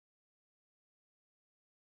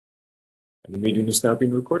The meeting is now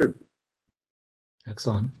being recorded.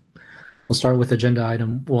 Excellent. We'll start with agenda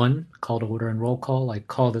item 1, call to order and roll call. I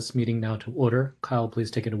call this meeting now to order. Kyle,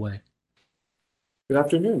 please take it away. Good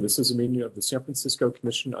afternoon. This is a meeting of the San Francisco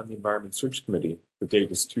Commission on the Environment Search Committee. The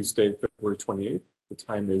date is Tuesday, February 28th. The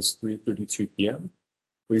time is 3:32 p.m.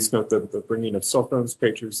 Please note that the bringing of cell phones,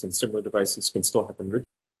 pagers, and similar devices can still happen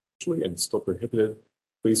virtually and is still prohibited.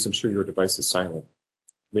 Please ensure your device is silent.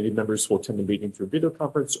 Committee members will attend the meeting through video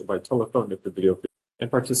conference or by telephone if the video and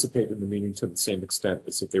participate in the meeting to the same extent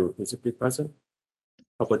as if they were physically present.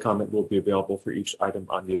 Public comment will be available for each item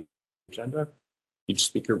on the agenda. Each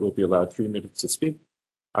speaker will be allowed 3 minutes to speak.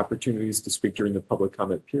 Opportunities to speak during the public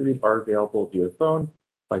comment period are available via phone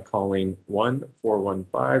by calling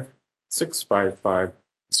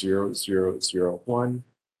 1-415-655-0001,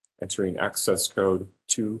 entering access code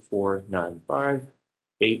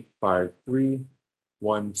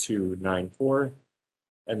 2495-853-1294,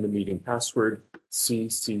 and the meeting password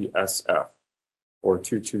CCSF or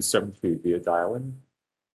 2273 via dial-in.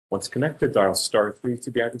 Once connected, dial *3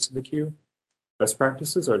 to be added to the queue. Best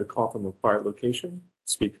practices are to call from a quiet location,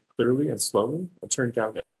 speak clearly and slowly, and turn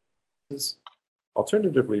down noises.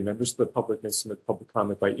 Alternatively, members of the public may submit public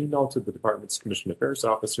comment by email to the department's Commission Affairs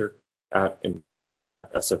Officer at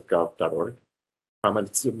sfgov.org.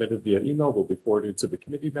 Comments submitted via email will be forwarded to the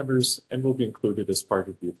committee members and will be included as part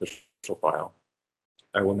of the official file.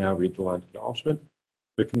 I will now read the line acknowledgement.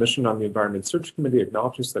 The Commission on the Environment Search Committee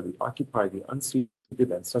acknowledges that we occupy the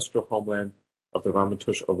unceded ancestral homeland of the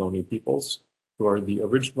Ramaytush Ohlone peoples, who are the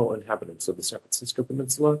original inhabitants of the San Francisco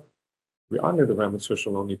Peninsula. We honor the Ramaytush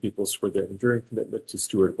Ohlone peoples for their enduring commitment to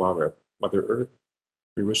steward Mother Earth.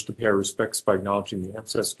 We wish to pay our respects by acknowledging the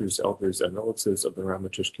ancestors, elders, and relatives of the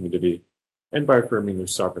Ramaytush community and by affirming their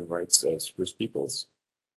sovereign rights as First Peoples.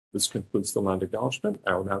 This concludes the land acknowledgement.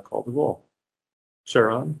 I will now call the roll.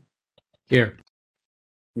 Sharon? Here.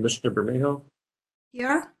 Commissioner Bermejo?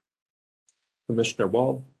 Here. Commissioner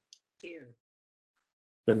Wald? Here.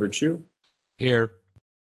 Member Chu? Here.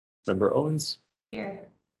 Member Owens? Here.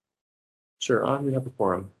 Chair On, we have a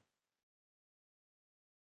quorum.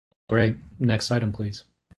 Great. Next item, please.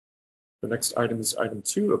 The next item is item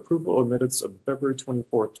 2, approval of minutes of February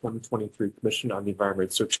 24th, 2023 Commission on the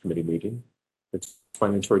Environment Search Committee meeting. The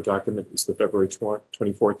explanatory document is the February 24th,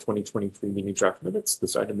 2023 meeting draft minutes.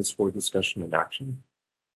 This item is for discussion and action.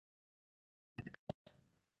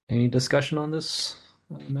 Any discussion on this,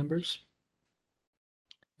 members?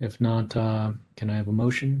 If not, can I have a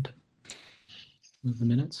motion to move the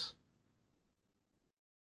minutes?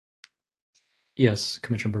 Yes,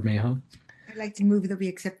 Commissioner Bermejo. I'd like to move that we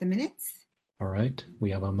accept the minutes. All right.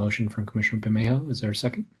 We have a motion from Commissioner Bermejo. Is there a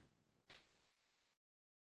second?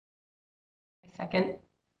 Second.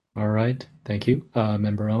 All right. Thank you,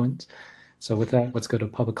 Member Owens. So with that, let's go to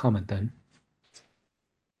public comment then.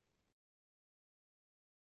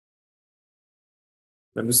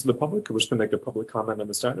 Members of the public who wish to make a public comment on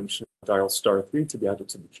this item should dial *3 to be added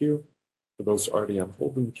to the queue. For those already on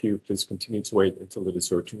hold in the queue, please continue to wait until it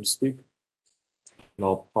is your turn to speak. And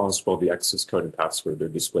I'll pause while the access code and password are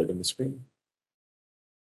displayed on the screen.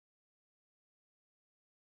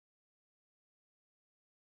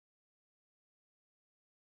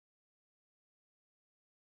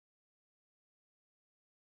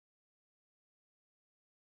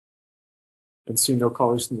 And seeing no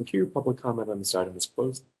callers in the queue, public comment on this item is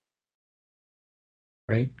closed.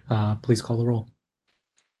 Great. Please call the roll.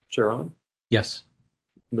 Chair On? Yes.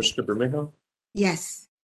 Commissioner Bermejo? Yes.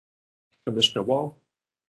 Commissioner Wall?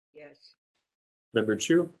 Yes. Member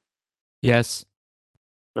Chu? Yes.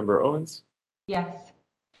 Member Owens? Yes.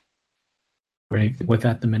 Great. With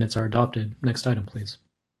that, the minutes are adopted. Next item, please.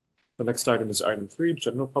 The next item is item 3,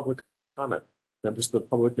 general public comment. Members of the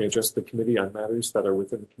public may address the committee on matters that are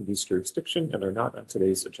within the committee's jurisdiction and are not on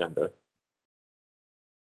today's agenda.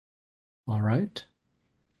 All right.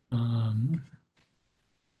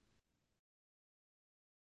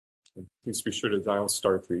 Please be sure to dial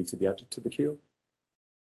 *3 to be added to the queue.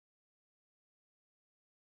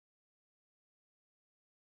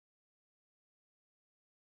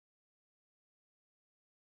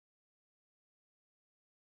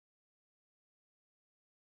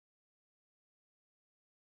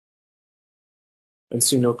 And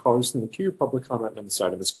seeing no callers in the queue, public comment on this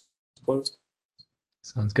item is closed.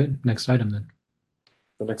 Sounds good. Next item then.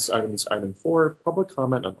 The next item is item 4, public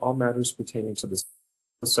comment on all matters pertaining to this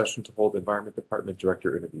session to hold Environment Department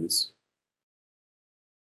Director interviews.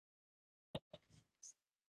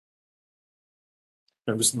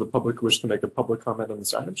 Members of the public who wish to make a public comment on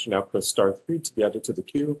this item should now press *3 to be added to the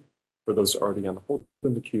queue. For those already on hold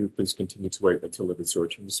in the queue, please continue to wait until it is your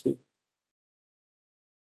turn to speak.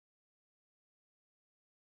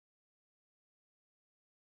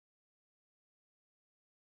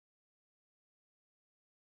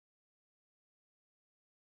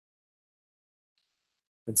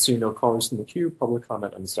 And seeing no callers in the queue, public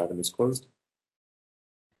comment on this item is closed.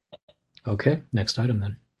 Okay, next item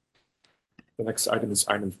then. The next item is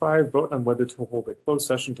item 5, vote on whether to hold a closed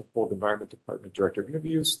session to hold Environment Department Director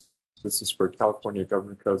interviews. This is for California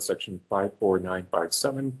Government Code Section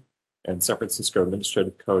 54957 and San Francisco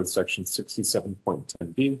Administrative Code Section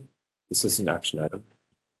 67.10b. This is an action item.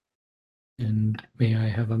 And may I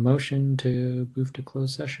have a motion to move to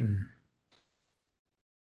closed session?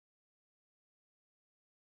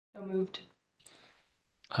 So moved.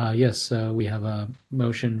 Yes, we have a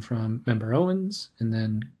motion from Member Owens and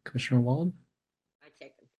then Commissioner Wald. I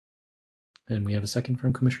second. And we have a second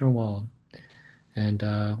from Commissioner Wald. And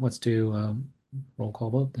let's do roll call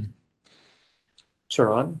vote then.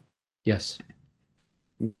 Sharon, Yes.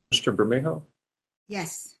 Mr. Bermejo,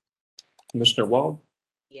 Yes. Commissioner Wald,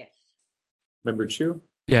 Yes. Member Chu,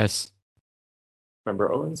 Yes.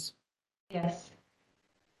 Member Owens. Yes.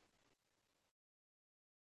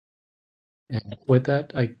 And with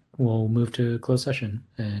that, I will move to closed session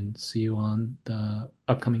and see you on the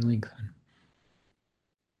upcoming link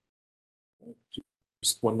then.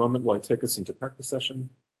 Just one moment while I take us into practice session.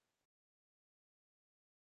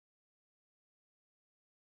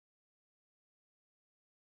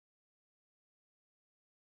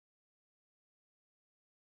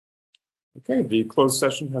 Okay, the closed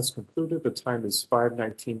session has concluded. The time is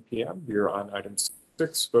 5:19 p.m. We are on item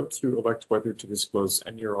 6, vote to elect whether to disclose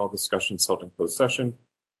any or all discussions held in closed session.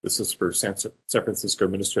 This is for San Francisco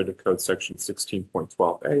Administrative Code Section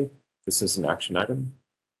 16.12a. This is an action item.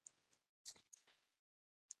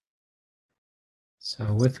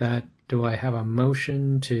 So with that, do I have a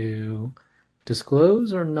motion to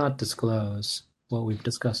disclose or not disclose what we've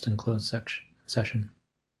discussed in closed session?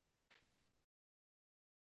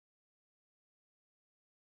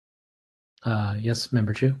 Yes,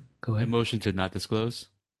 Member Chu, go A ahead. motion to not disclose.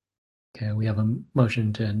 Okay, we have a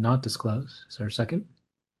motion to not disclose. Is there a second?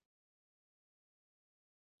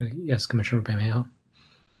 Yes, Commissioner Bermejo.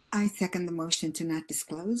 I second the motion to not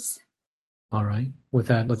disclose. All right. With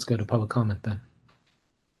that, let's go to public comment then.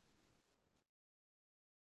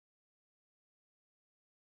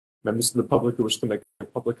 Members of the public who wish to make a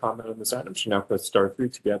public comment on this item should now press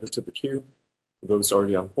 *3 to be added to the queue. For those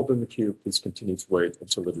already on hold in the queue, please continue to wait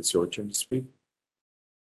until it is your turn to speak.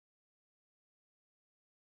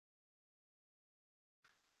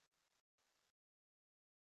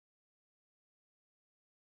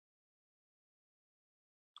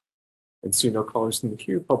 And see no callers in the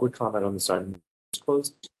queue, public comment on this item is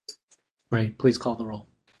closed. Right. Please call the roll.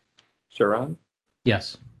 Sharon,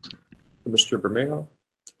 Yes. Commissioner Bermejo,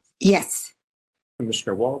 Yes.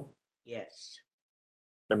 Commissioner Wald, Yes.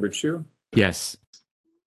 Member Chu, Yes.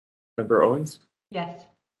 Member Owens. Yes.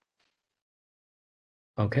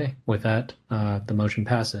 Okay. With that, the motion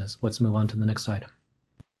passes. Let's move on to the next item.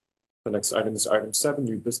 The next item is item 7,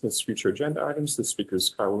 new business future agenda items. The speaker is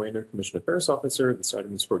Kyle Wayner, Commission Affairs Officer. This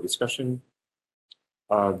item is for discussion.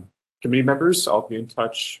 Committee members, I'll be in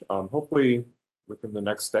touch hopefully within the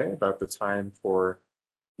next day about the time for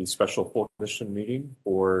the special full commission meeting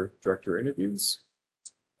for director interviews.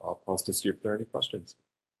 I'll pause to see if there are any questions.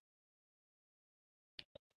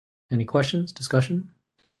 Any questions, discussion?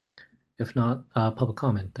 If not, public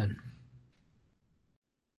comment then.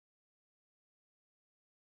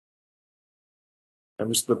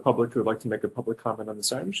 Members of the public who would like to make a public comment on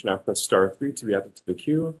this item should now press *3 to be added to the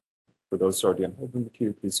queue. For those already on hold in the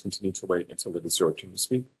queue, please continue to wait until it is your turn to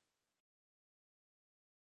speak.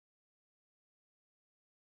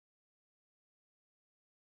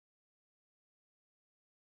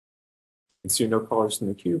 And seeing no callers in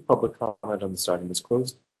the queue, public comment on this item is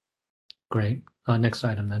closed. Great. Next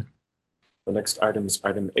item then. The next item is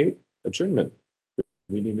item 8, adjournment. The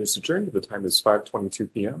meeting is adjourned. The time is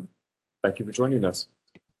 5:22 p.m. Thank you for joining us.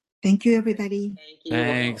 Thank you, everybody.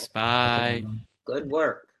 Thanks. Bye. Everyone. Good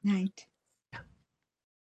work. Night.